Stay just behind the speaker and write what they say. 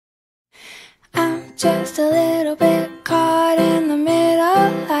just a little bit caught in the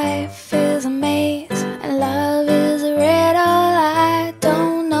middle. Life is a maze and love is a riddle. I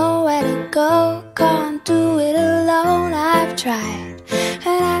don't know where to go, can't do it alone. I've tried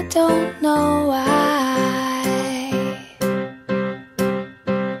and I don't know why.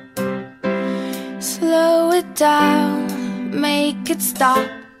 Slow it down, make it stop,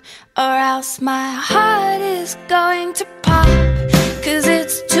 or else my heart is going to